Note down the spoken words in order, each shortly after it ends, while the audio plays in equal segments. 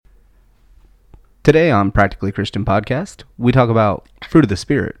Today on Practically Christian Podcast, we talk about fruit of the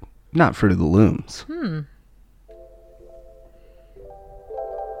Spirit, not fruit of the looms.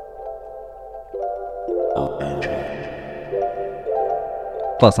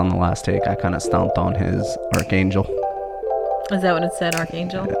 Plus, on the last take, I kind of stomped on his archangel. Is that what it said,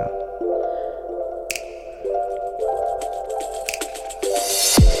 archangel? Yeah.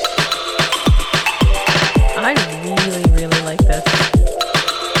 I really like this.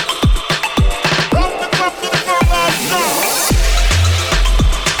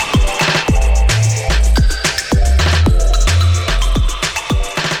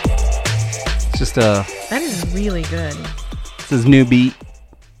 It's just That is really good. It's his new beat.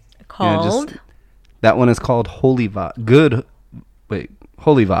 Called? That one is called Holy Vibes.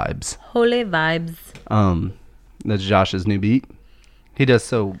 Holy Vibes. Holy Vibes. That's Josh's new beat. He does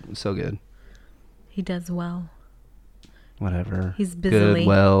so good. He does well. Whatever. He's busily. Good,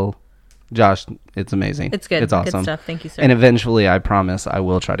 well. Josh, it's amazing. It's good. It's awesome. Good stuff. Thank you, sir. And eventually, I promise, I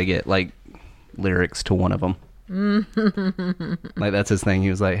will try to get, lyrics to one of them. That's his thing. He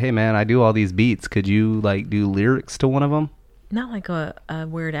was like, hey, man, I do all these beats. Could you, do lyrics to one of them? Not like a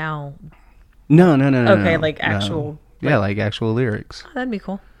Weird Al. No. Okay, no, actual. No. Yeah, actual lyrics. Oh, that'd be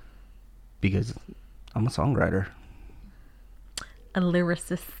cool. Because I'm a songwriter. A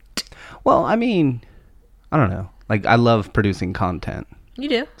lyricist. Well, I mean, I don't know. I love producing content. You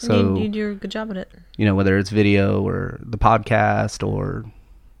do. So, you do a good job at it. Whether it's video or the podcast or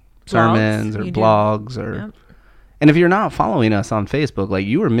sermons or blogs or... Yep. And if you're not following us on Facebook,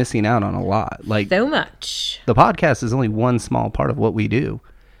 you are missing out on a lot. So much. The podcast is only one small part of what we do.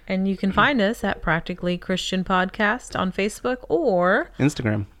 And you can find us at Practically Christian Podcast on Facebook or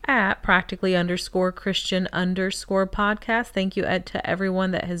Instagram at practically_Christian_podcast. Thank you to everyone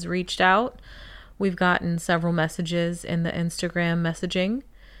that has reached out. We've gotten several messages in the Instagram messaging,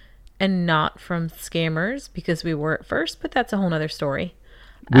 and not from scammers, because we were at first, but that's a whole nother story.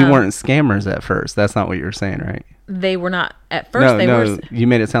 We weren't scammers at first. That's not what you were saying, right? They were not at first. No, you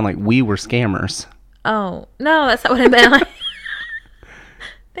made it sound like we were scammers. Oh, no, that's not what I meant.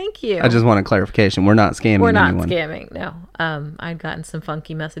 Thank you. I just want a clarification. We're not scamming anyone. We're not scamming, no. I'd gotten some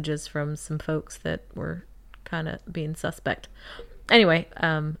funky messages from some folks that were kind of being suspect. Anyway,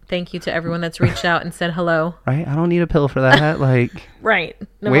 thank you to everyone that's reached out and said hello. Right? I don't need a pill for that. Right.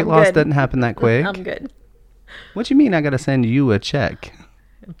 No, weight loss doesn't happen that quick. I'm good. What you mean I got to send you a check?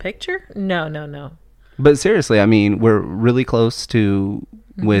 A picture? No. But seriously, I mean, we're really close to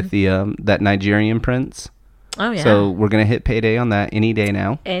with the that Nigerian prince. Oh, yeah. So we're going to hit payday on that any day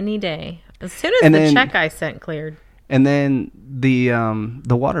now. Any day. As soon as the check I sent cleared. And then the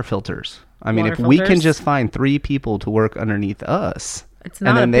water filters. I mean, if we can just find 3 people to work underneath us, it's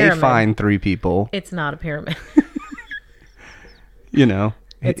not and then they find 3 people. It's not a pyramid.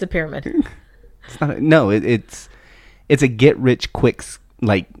 It's a pyramid. It's not. No, it's a get rich quick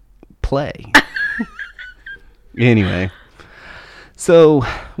play. Anyway. So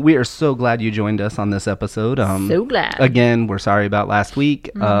we are so glad you joined us on this episode. So glad. Again, we're sorry about last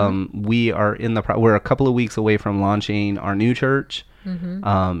week. We are we're a couple of weeks away from launching our new church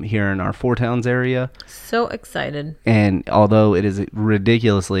here in our Four Towns area. So excited. And although it is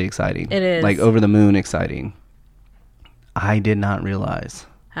ridiculously exciting, it is over the moon exciting. I did not realize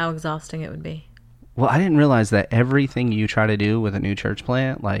how exhausting it would be. Well, I didn't realize that everything you try to do with a new church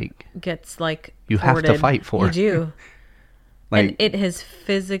plant, gets you have to fight for. You do. And it has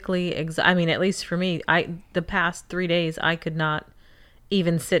physically, I mean, at least for me, the past 3 days, I could not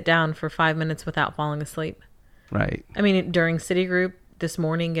even sit down for 5 minutes without falling asleep. Right. I mean, during city group, this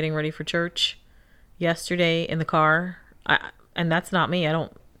morning, getting ready for church, yesterday in the car, and that's not me. I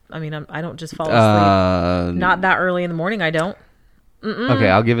don't just fall asleep. Not that early in the morning, I don't. Okay,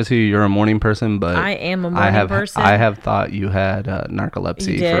 I'll give it to you. You're a morning person, but I am a morning person. I have thought you had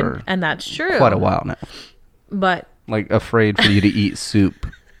narcolepsy for and that's true. Quite a while now. But afraid for you to eat soup,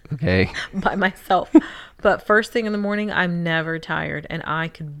 okay? By myself. But first thing in the morning, I'm never tired, and I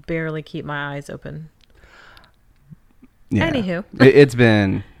could barely keep my eyes open. Yeah. Anywho, it's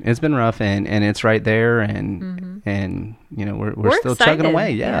been rough, and it's right there, and we're still excited. chugging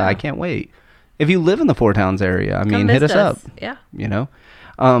away. Yeah, I can't wait. If you live in the Four Towns area, I mean, hit us up. Yeah.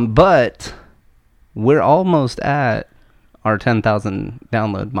 But we're almost at our 10,000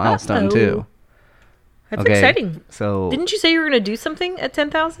 download milestone too. That's exciting. So didn't you say you were going to do something at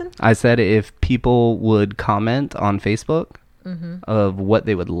 10,000? I said if people would comment on Facebook of what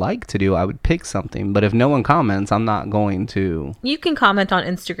they would like to do, I would pick something. But if no one comments, I'm not going to. You can comment on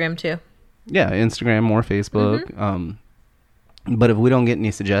Instagram too. Yeah, Instagram or Facebook. But if we don't get any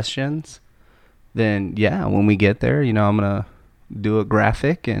suggestions, then yeah, when we get there, I'm going to do a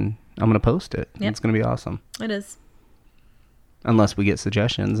graphic and I'm going to post it. Yep. It's going to be awesome. It is. Unless we get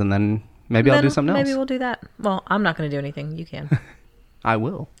suggestions, and then maybe I'll do something else. Maybe we'll do that. Well, I'm not going to do anything. You can. I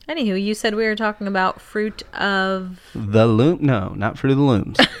will. Anywho, you said we were talking about fruit of... The loom? No, not fruit of the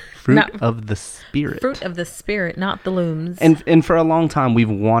looms. Fruit of the Spirit. Fruit of the Spirit, not the looms. And for a long time, we've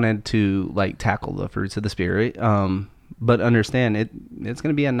wanted to like tackle the fruits of the Spirit. But understand, it's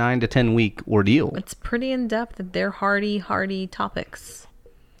going to be a 9 to 10 week ordeal. It's pretty in-depth. They're hardy topics.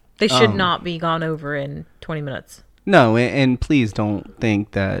 They should not be gone over in 20 minutes. No, and please don't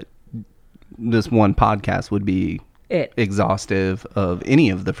think that this one podcast would be exhaustive of any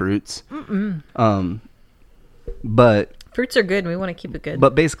of the fruits. But fruits are good, and we want to keep it good.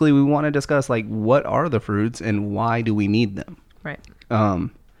 But basically, we want to discuss like what are the fruits and why do we need them? Right.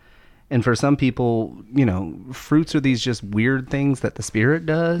 And for some people, you know, fruits are these just weird things that the Spirit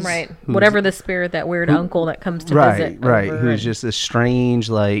does. Right. Whatever the Spirit, that weird uncle that comes to visit. Right. Who's just a strange,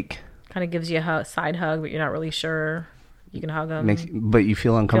 like... Kind of gives you a side hug, but you're not really sure you can hug him. But you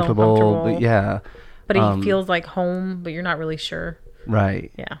feel uncomfortable. But yeah. But he feels like home, but you're not really sure.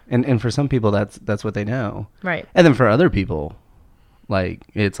 Right. Yeah. And for some people, that's what they know. Right. And then for other people, like,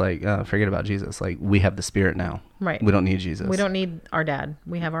 it's like, forget about Jesus. Like, we have the Spirit now. Right. We don't need Jesus. We don't need our dad.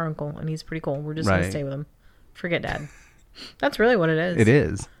 We have our uncle, and he's pretty cool. We're just going to stay with him. Forget dad. That's really what it is. It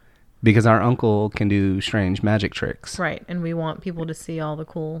is. Because our uncle can do strange magic tricks. Right. And we want people to see all the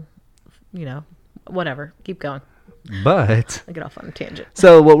cool, you know, whatever. Keep going. But I get off on a tangent.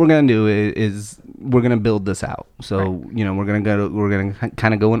 So what we're going to do is we're going to build this out. So, you know, we're going to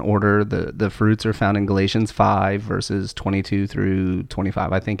kind of go in order. The fruits are found in Galatians 5 verses 22 through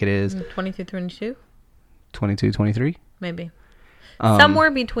 25, I think it is. 22 through 22? 22, 23? Maybe. Somewhere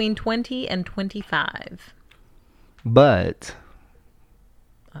between 20 and 25. But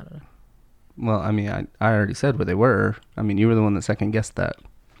I don't know. Well, I mean, I already said what they were. I mean, you were the one that second guessed that.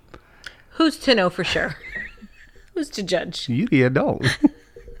 Who's to know for sure? Who's to judge? You the adult.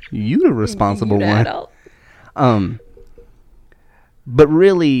 You the responsible one. Adult. But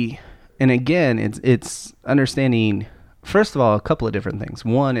really, and again, it's understanding, first of all, a couple of different things.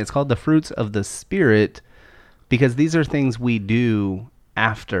 One, it's called the fruits of the Spirit because these are things we do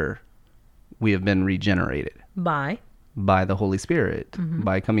after we have been regenerated. By the Holy Spirit,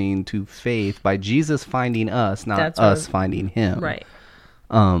 by coming to faith, by Jesus finding us, not us finding him. Right.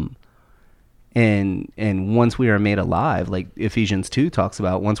 And once we are made alive, like Ephesians 2 talks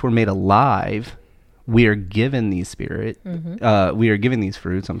about, once we're made alive, we are given these we are given these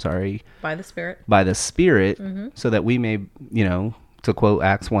fruits, by the Spirit. By the Spirit, so that we may, you know, to quote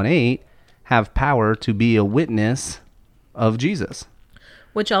Acts 1:8, have power to be a witness of Jesus.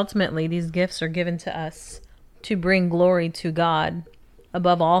 Which ultimately, these gifts are given to us to bring glory to God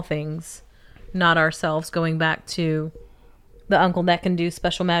above all things, not ourselves, going back to the uncle that can do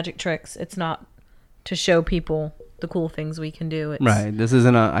special magic tricks. It's not to show people the cool things we can do. It's, right. This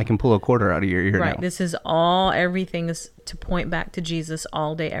isn't I can pull a quarter out of your ear right. now. This is everything is to point back to Jesus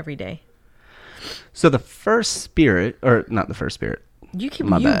all day, every day. So the first spirit, or not the first spirit. You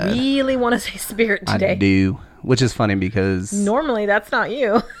really want to say spirit today. I do. Which is funny because normally that's not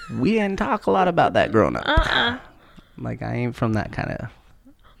you. We didn't talk a lot about that growing up. Like, I ain't from that kind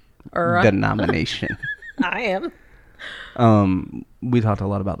of denomination. I am. We talked a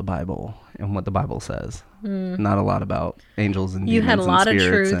lot about the Bible and what the Bible says. Not a lot about angels and demons. You had a lot of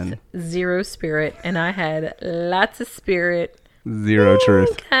truth, and zero spirit, and I had lots of spirit. Zero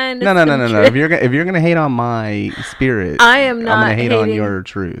truth. Kind of no. If you're gonna hate on my spirit, I am not. I'm gonna hate on your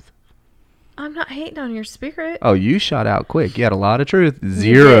truth. I'm not hating on your spirit. Oh, you shot out quick. You had a lot of truth.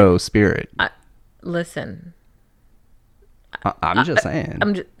 Zero spirit. Listen. I'm just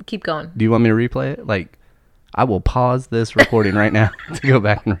saying. Keep going. Do you want me to replay it? Like, I will pause this recording right now to go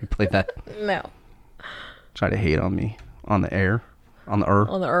back and replay that. No. Try to hate on me on the air, on the earth.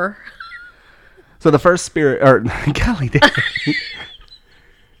 On the earth. So the first spirit, or golly,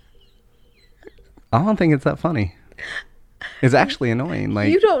 I don't think it's that funny. It's actually annoying. Like,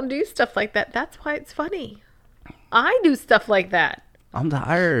 you don't do stuff like that. That's why it's funny. I do stuff like that. I'm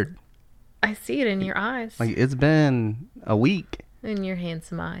tired. I see it in your eyes. Like, it's been a week. In your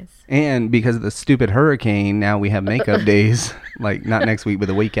handsome eyes. And because of the stupid hurricane, now we have makeup days. Like, not next week, but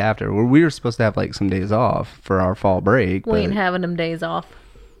the week after. Where we were supposed to have, like, some days off for our fall break. We ain't having them days off.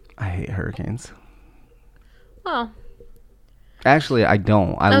 I hate hurricanes. Well. Actually, I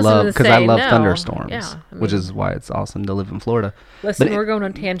don't. I love thunderstorms. Yeah, which is why it's awesome to live in Florida. Listen, we're going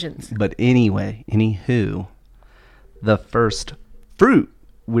on tangents. But anyway, anywho, the first fruit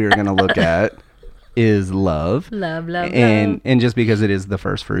we're going to look at is love. Love. And just because it is the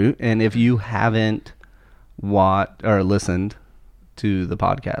first fruit, and if you haven't listened to the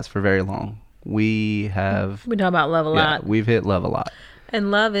podcast for very long, we talk about love a lot. We've hit love a lot.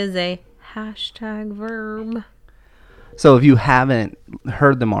 And love is a hashtag verb. So if you haven't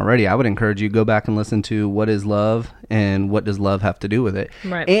heard them already, I would encourage you to go back and listen to What is Love and What Does Love Have to Do with It.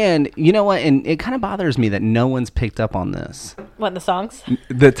 Right. And you know what? And it kind of bothers me that no one's picked up on this. What, the songs?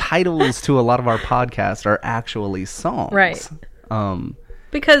 The titles to a lot of our podcasts are actually songs. Right.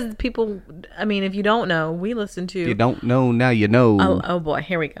 Because people, I mean, if you don't know, we listen to... If you don't know, now you know. Oh boy,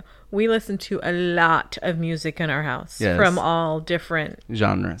 here we go. We listen to a lot of music in our house. Yes. From all different...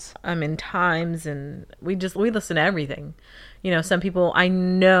 genres. times, and we listen to everything. You know, some people, I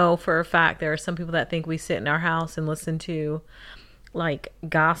know for a fact, there are some people that think we sit in our house and listen to, like,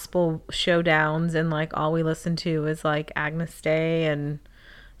 gospel showdowns, and, like, all we listen to is, like, Agnes Day and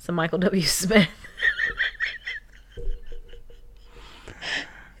some Michael W. Smith.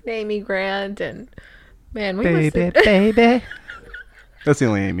 Amy Grant, and man, we listen. Baby. That's the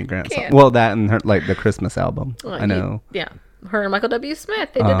only Amy Grant song. Well, that and her, like, the Christmas album. I know. Yeah, her and Michael W. Smith,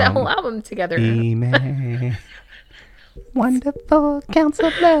 they did that whole album together. Amen. Wonderful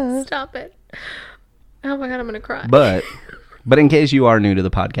counselor. Stop it. Oh my God, I'm gonna cry. But in case you are new to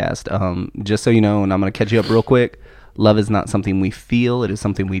the podcast, just so you know, and I'm gonna catch you up real quick, love is not something we feel, it is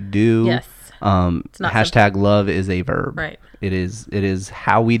something we do. Yes. It's not hashtag love is a verb. Right. It is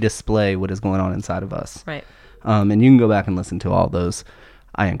how we display what is going on inside of us. Right. And you can go back and listen to all those.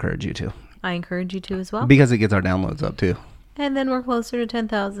 I encourage you to. I encourage you to as well. Because it gets our downloads up too. And then we're closer to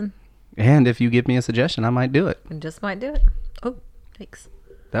 10,000. And if you give me a suggestion, I might do it. I just might do it. Oh, thanks.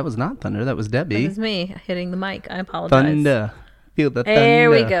 That was not thunder. That was Debbie. That was me hitting the mic. I apologize. Thunder. Feel the thunder.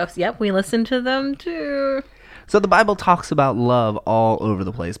 There we go. Yep, we listen to them too. So the Bible talks about love all over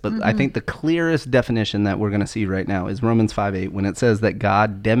the place, but I think the clearest definition that we're going to see right now is Romans 5:8, when it says that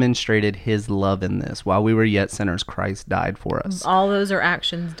God demonstrated his love in this. While we were yet sinners, Christ died for us. All those are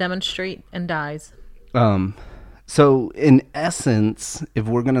actions, demonstrate and dies. So in essence, if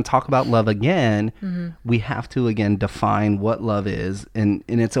we're going to talk about love again, we have to again define what love is, and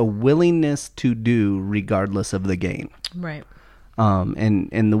it's a willingness to do regardless of the gain. Right.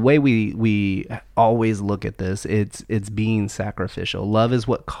 And the way we always look at this, it's being sacrificial. Love is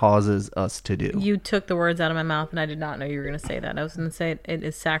what causes us to do. You took the words out of my mouth, and I did not know you were going to say that. I was going to say it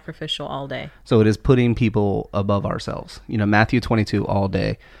is sacrificial all day. So it is putting people above ourselves. You know, Matthew 22 all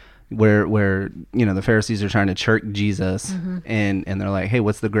day, where you know the Pharisees are trying to trick Jesus, and they're like, hey,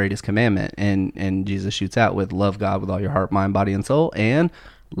 what's the greatest commandment? And Jesus shoots out with love God with all your heart, mind, body, and soul, and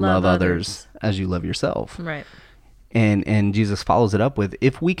love others as you love yourself. Right. And Jesus follows it up with,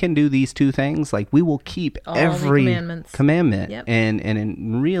 if we can do these two things, like, we will keep all every commandment. Yep.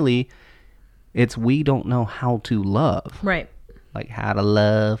 And really, it's we don't know how to love. Right. Like, how to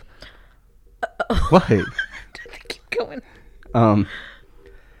love. What? Keep going.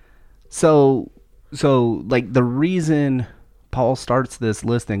 So like, the reason Paul starts this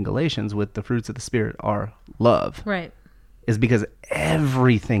list in Galatians with the fruits of the Spirit are love. Right. Is because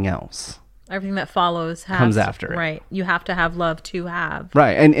everything else, everything that follows comes after it. Right. You have to have love to have.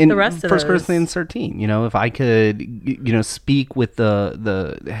 Right. And the rest of 1 Corinthians 13, you know, if I could, you know, speak with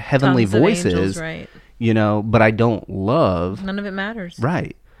the heavenly Tongues of voices, angels, right. You know, but I don't love. None of it matters.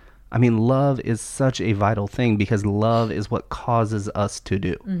 Right. I mean, love is such a vital thing because love is what causes us to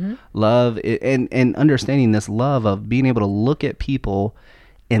do. Love, and understanding this love of being able to look at people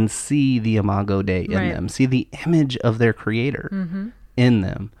and see the imago Dei in them, see the image of their creator in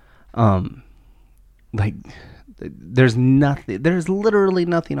them. Like, there's literally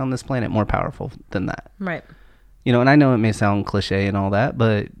nothing on this planet more powerful than that. Right. You know, and I know it may sound cliche and all that,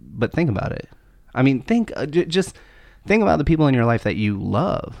 but think about it. I mean, just think about the people in your life that you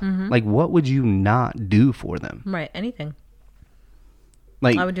love. Like, what would you not do for them? Right. Anything.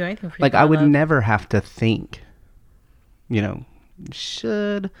 Like, I would do anything for you. Like, I would never have to think, you know,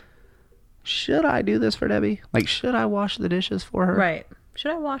 should I do this for Debbie? Like, should I wash the dishes for her? Right.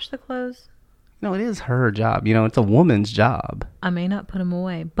 Should I wash the clothes? No, it is her job. You know, it's a woman's job. I may not put them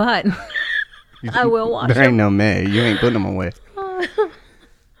away, but I will wash them. There ain't no May. You ain't putting them away.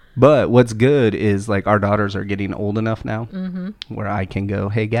 But what's good is, like, our daughters are getting old enough now where I can go,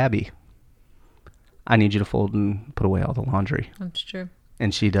 hey, Gabby, I need you to fold and put away all the laundry. That's true.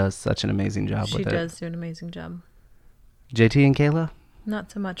 And she does such an amazing job with it. She does do an amazing job. JT and Kayla? Not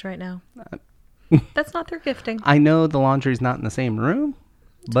so much right now. That's not their gifting. I know the laundry's not in the same room,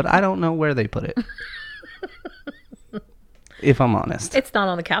 but I don't know where they put it. If I'm honest. It's not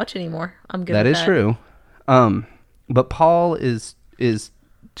on the couch anymore. I'm good with that. That is true. But Paul is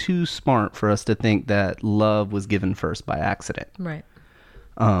too smart for us to think that love was given first by accident. Right.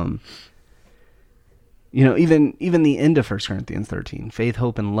 You know, even the end of 1 Corinthians 13, faith,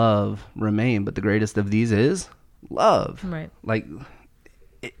 hope, and love remain, but the greatest of these is love. Right. Like,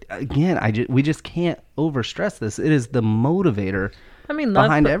 again, we just can't overstress this. It is the motivator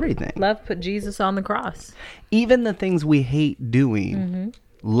behind everything. Love put Jesus on the cross. Even the things we hate doing,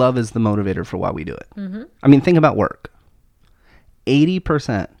 love is the motivator for why we do it. I mean, think about work.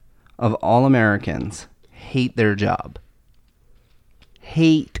 80% of all Americans hate their job.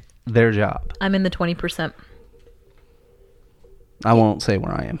 Hate their job. I'm in the 20%. I won't say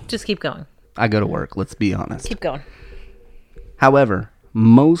where I am. Just keep going. I go to work, let's be honest. Keep going. However,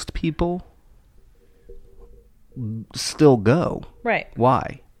 most people still go. Right.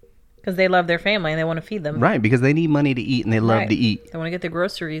 Why? Because they love their family and they want to feed them. Right, because they need money to eat and they love to eat. They want to get their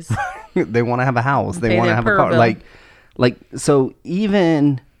groceries. They want to have a house. They want to have a car. Bill. Like so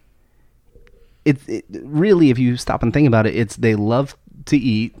even it really, if you stop and think about it, it's they love to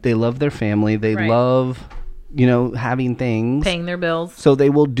eat, they love their family, they love, you know, having things, paying their bills. So they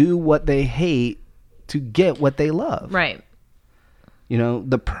will do what they hate to get what they love. Right. You know,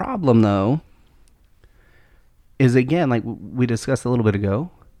 the problem though is, again, like we discussed a little bit ago,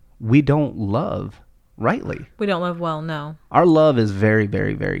 we don't love rightly. We don't love well, no. Our love is very,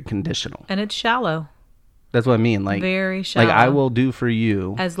 very, very conditional. And it's shallow. That's what I mean. Like, very shallow. Like, I will do for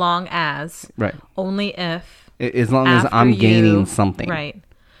you. As long as. Right. Only if. As long as I'm gaining something. Right.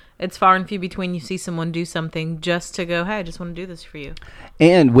 It's far and few between you see someone do something just to go, hey, I just want to do this for you.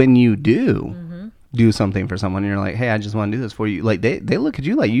 And when you do do something for someone, you're like, hey, I just want to do this for you. Like, they look at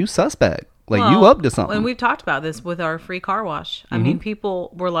you like you suspect. Like, you up to something. And we've talked about this with our free car wash. I mean,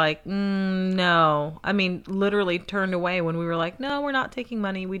 people were like, no. I mean, literally turned away when we were like, no, we're not taking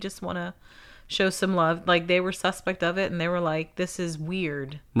money. We just want to show some love. Like, they were suspect of it and they were like, this is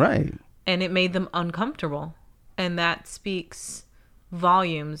weird. Right. And it made them uncomfortable. And that speaks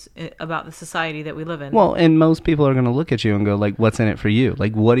volumes about the society that we live in. Well, and most people are going to look at you and go, like, what's in it for you?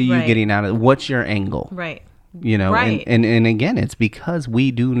 Like, what are you getting out of it? What's your angle? Right. You know, and again, it's because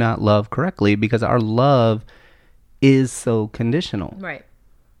we do not love correctly, because our love is so conditional. Right.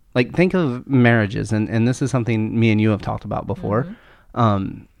 Like, think of marriages, and this is something me and you have talked about before,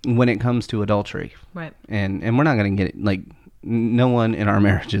 when it comes to adultery. Right. And we're not going to get it, like, no one in our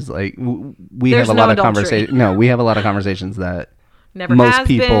marriages, like, we There's have a no lot of adultery. conversations. No, we have a lot of conversations that Never most has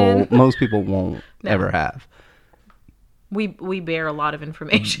people been. most people won't ever have. We bear a lot of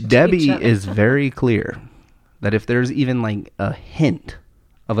information. Debbie is very clear that if there's even like a hint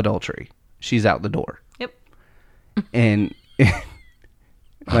of adultery, she's out the door. Yep. And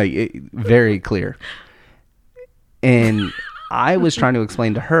very clear. And I was trying to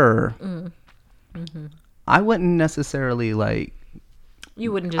explain to her, I wouldn't necessarily like.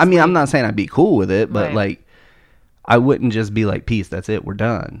 You wouldn't just. I mean, I'm not saying I'd be cool with it, but Right. like, I wouldn't just be like, peace, that's it, we're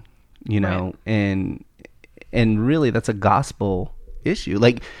done. You know, and really, that's a gospel issue.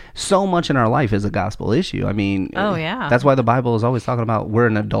 Like, so much in our life is a gospel issue. I mean, Oh, yeah. that's why the Bible is always talking about we're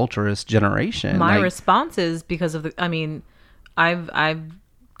an adulterous generation. My like, response is because of the. I mean, I've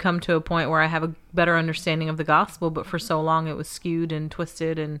come to a point where I have a better understanding of the gospel, but for so long it was skewed and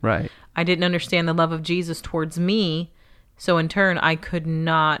twisted, and right. I didn't understand the love of Jesus towards me. So in turn, I could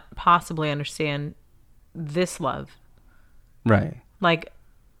not possibly understand this love. Right. Like,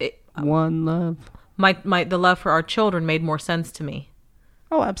 One love. the love for our children made more sense to me.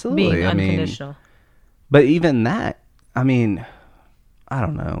 Oh, absolutely. Being unconditional. But even that, I mean, I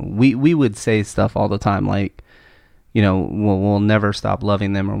don't know. We would say stuff all the time like, you know, we'll never stop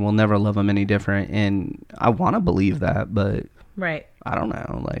loving them, or we'll never love them any different. And I want to believe that, but Right. I don't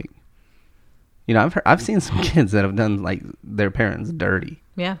know. Like, you know, I've seen some kids that have done like their parents dirty.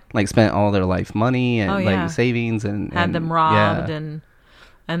 Yeah. Like, spent all their life money and like savings and Had them robbed, yeah.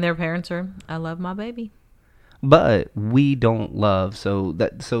 and their parents are, I love my baby. But we don't love, so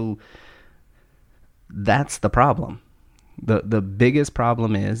that's the problem. The biggest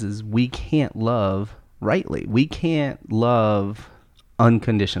problem is we can't love rightly. We can't love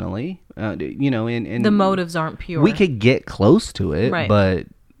unconditionally. You know, and The motives aren't pure. we could get close to it, Right. but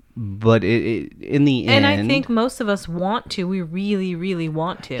it in the end, And I think most of us want to. We really, really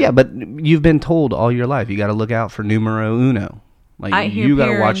want to. yeah. But you've been told all your life you got to look out for numero uno. Like, I hear you got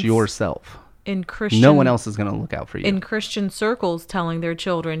to watch parents yourself. In Christian, No one else is going to look out for you. in Christian circles telling their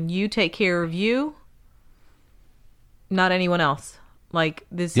children, you take care of you, not anyone else. Like,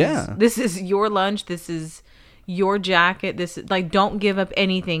 this is your lunch, this is your jacket, this is like, don't give up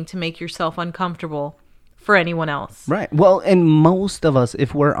anything to make yourself uncomfortable for anyone else. Right. Well, and most of us,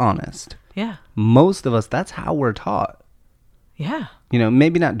 if we're honest, Yeah. most of us, that's how we're taught. Yeah. You know,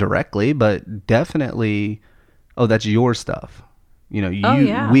 maybe not directly, but definitely, oh, that's your stuff. You know, Oh,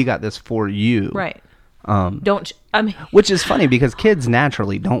 yeah. we got this for you. Right. Don't, I mean, Which is funny because kids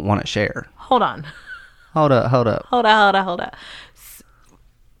naturally don't want to share. hold on. Hold up. Hold on.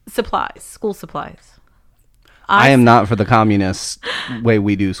 Supplies, school supplies. I am not for the communist way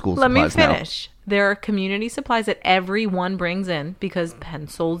we do school Let supplies. me finish. There are community supplies that everyone brings in because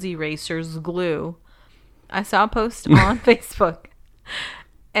pencils, erasers, glue. I saw a post on Facebook,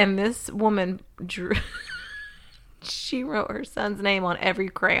 and this woman drew. She wrote her son's name on every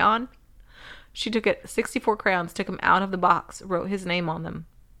crayon. She took 64 crayons, took them out of the box, wrote his name on them.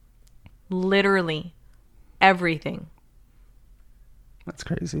 Literally everything. That's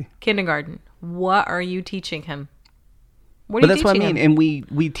crazy. Kindergarten. What are you teaching him? What But are you that's what I teaching mean. him?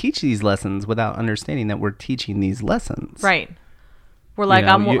 And we teach these lessons without understanding that we're teaching these lessons. Right. We're like,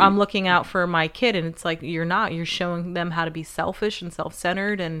 You know, I'm looking out for my kid, and it's like, you're not. You're showing them how to be selfish and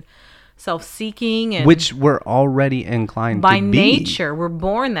self-centered and self-seeking. And Which we're already inclined by to be. nature, we're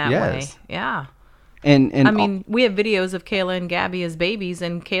born that way. Yes. Yeah. And I mean, we have videos of Kayla and Gabby as babies,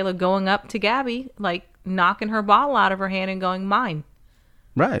 and Kayla going up to Gabby, like knocking her bottle out of her hand and going, mine.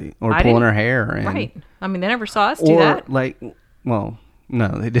 right. Or I pulling didn't- her hair. And, Right. I mean, they never saw us do Or that. like, well, no,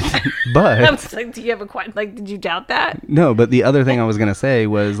 they didn't. I But was like, do you have a quite, like, did you doubt that? no, but the other thing I was going to say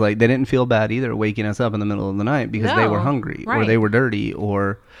was like, they didn't feel bad either waking us up in the middle of the night because they were No, hungry or right. they were dirty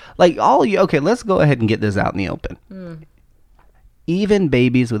or like okay, let's go ahead and get this out in the open. Even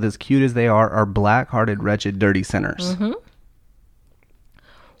babies, with as cute as they are black-hearted, wretched, dirty sinners.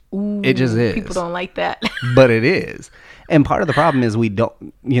 Ooh, It just is. People don't like that. But it is. And part of the problem is we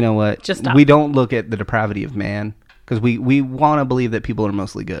don't, you know what? Just stop. We don't look at the depravity of man because we want to believe that people are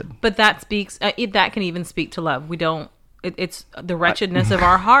mostly good. But that speaks, that can even speak to love. We don't, it's the wretchedness of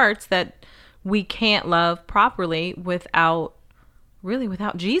our hearts that we can't love properly without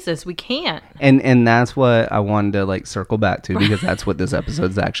Jesus. We can't. And that's what I wanted to like circle back to because that's what this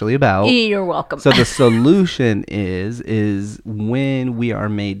episode's actually about. You're welcome. So the solution is when we are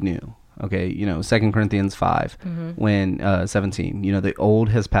made new. Okay, you know, 2 Corinthians 5, when 17, you know, the old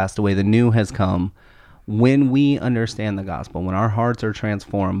has passed away, the new has come. When we understand the gospel, when our hearts are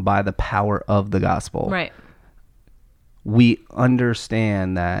transformed by the power of the gospel, Right. we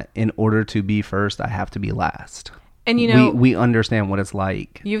understand that in order to be first, I have to be last. And you know, we understand what it's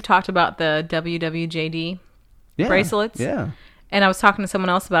like. you've talked about the WWJD Yeah, bracelets. Yeah. And I was talking to someone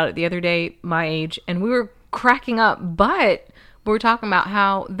else about it the other day, my age, and we were cracking up, but we were talking about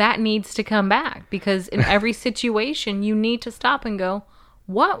how that needs to come back because in every situation you need to stop and go,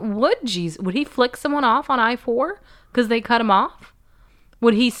 what would Jesus, would he flick someone off on I-4 because they cut him off?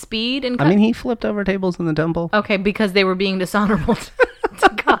 Would he speed and cut? I mean, he flipped over tables in the temple. Okay, because they were being dishonorable to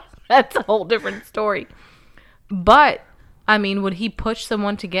God. That's a whole different story. But, I mean, would he push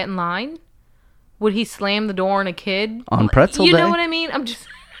someone to get in line? Would he slam the door on a kid? On pretzel You day? know what I mean? I'm just...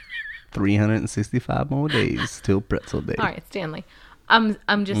 365 more days till pretzel day. All right, Stanley. I'm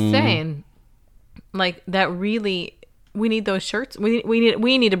just saying, like, that really... We need those shirts. We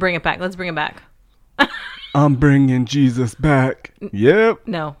need to bring it back. Let's bring it back. I'm bringing Jesus back. Yep.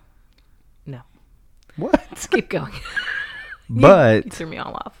 No. What? Keep going. But You threw me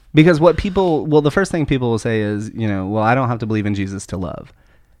all off. because the first thing people will say is, you know, well, I don't have to believe in Jesus to love.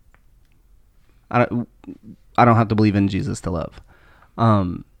 I don't have to believe in Jesus to love.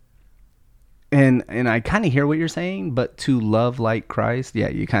 And I kind of hear what you're saying, but to love like Christ, yeah,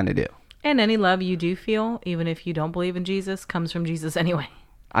 you kind of do. And any love you do feel, even if you don't believe in Jesus, comes from Jesus anyway.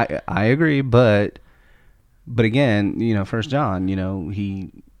 I agree, but again, you know, 1 John, you know,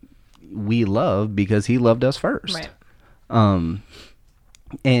 we love because he loved us first. Right. And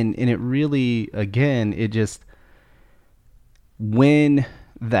it really, again, it just, when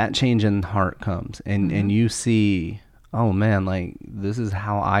that change in heart comes and you see, oh man, like this is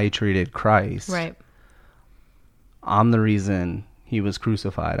how I treated Christ. Right. I'm the reason he was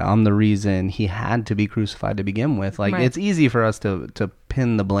crucified. I'm the reason he had to be crucified to begin with. Like, Right. it's easy for us to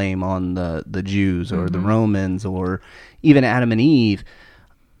pin the blame on the Jews or the Romans or even Adam and Eve.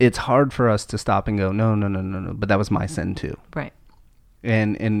 It's hard for us to stop and go, no, but that was my sin too. Right.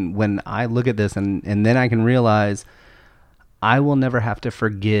 And when I look at this and then I can realize I will never have to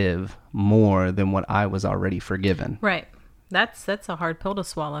forgive more than what I was already forgiven. Right. That's a hard pill to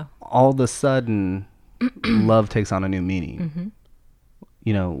swallow. All of a sudden, love takes on a new meaning.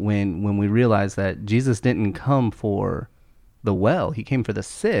 You know, when we realize that Jesus didn't come for the well, he came for the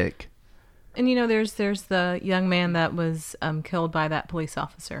sick. And you know, there's the young man that was killed by that police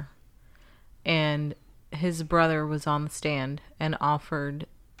officer, and his brother was on the stand and offered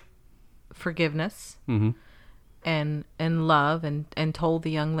forgiveness and love and told the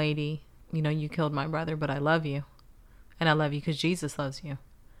young lady, you know, you killed my brother, but I love you, and I love you because Jesus loves you.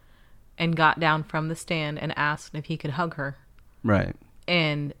 and got down from the stand and asked if he could hug her. Right.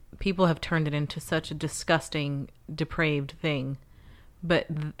 And people have turned it into such a disgusting, depraved thing. But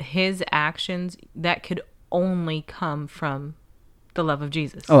his actions, that could only come from the love of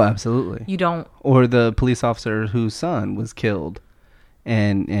Jesus. Oh, absolutely. You don't... Or the police officer whose son was killed.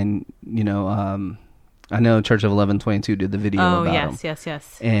 And you know, I know Church of 1122 did the video about him.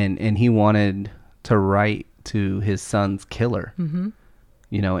 Yes. And he wanted to write to his son's killer,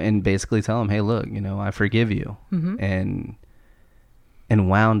 you know, and basically tell him, hey, look, you know, I forgive you. And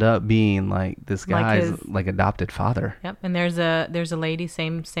wound up being like this guy's like adopted father. Yep. And there's a lady,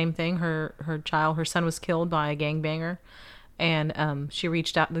 same thing. Her son was killed by a gangbanger, and she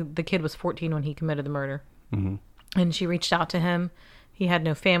reached out. The kid was 14 when he committed the murder, and she reached out to him. He had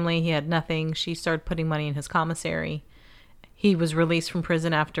no family. He had nothing. She started putting money in his commissary. He was released from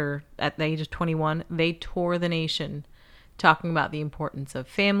prison at the age of 21. They tore the nation, talking about the importance of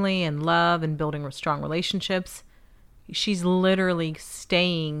family and love and building strong relationships. She's literally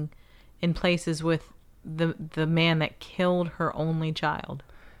staying in places with the man that killed her only child.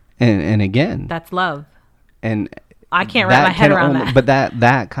 And again, that's love. And I can't wrap my head around that. But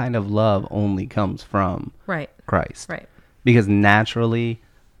that kind of love only comes from Christ. Right. Because naturally,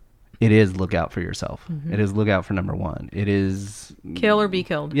 it is look out for yourself. It is look out for number one. It is kill or be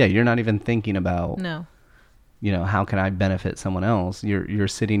killed. Yeah, you're not even thinking about no. You know, how can I benefit someone else? You're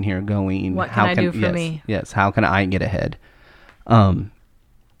sitting here going, what can I do for me? Yes, how can I get ahead? And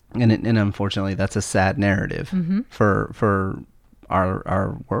unfortunately, that's a sad narrative for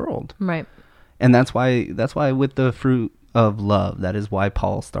our world. Right. And that's why with the fruit of love, that is why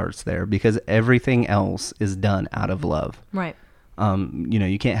Paul starts there, because everything else is done out of love. Right. You know,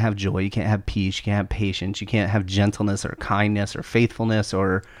 you can't have joy, you can't have peace, you can't have patience, you can't have gentleness or kindness or faithfulness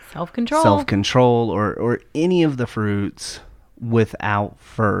or self-control or any of the fruits without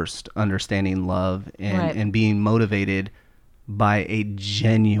first understanding love and being motivated by a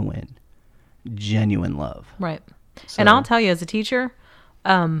genuine love. Right. So, and I'll tell you, as a teacher,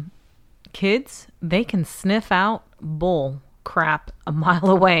 kids, they can sniff out bull crap a mile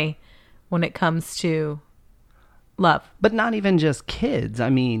away when it comes to love. But not even just kids. I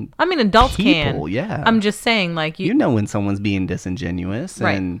mean adults people, can. Yeah. I'm just saying, like, you know when someone's being disingenuous,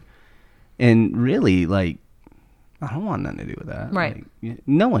 right. and really, like, I don't want nothing to do with that. Right. Like,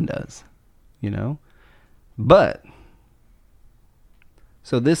 no one does, you know. But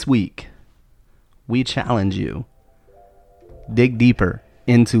so this week, we challenge you, dig deeper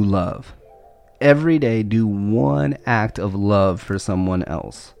into love. Every day, do one act of love for someone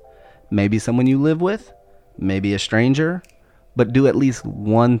else. Maybe someone you live with, maybe a stranger, but do at least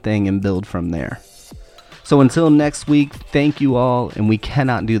one thing and build from there. So until next week, thank you all, and we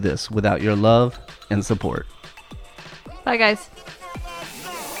cannot do this without your love and support. Bye, guys.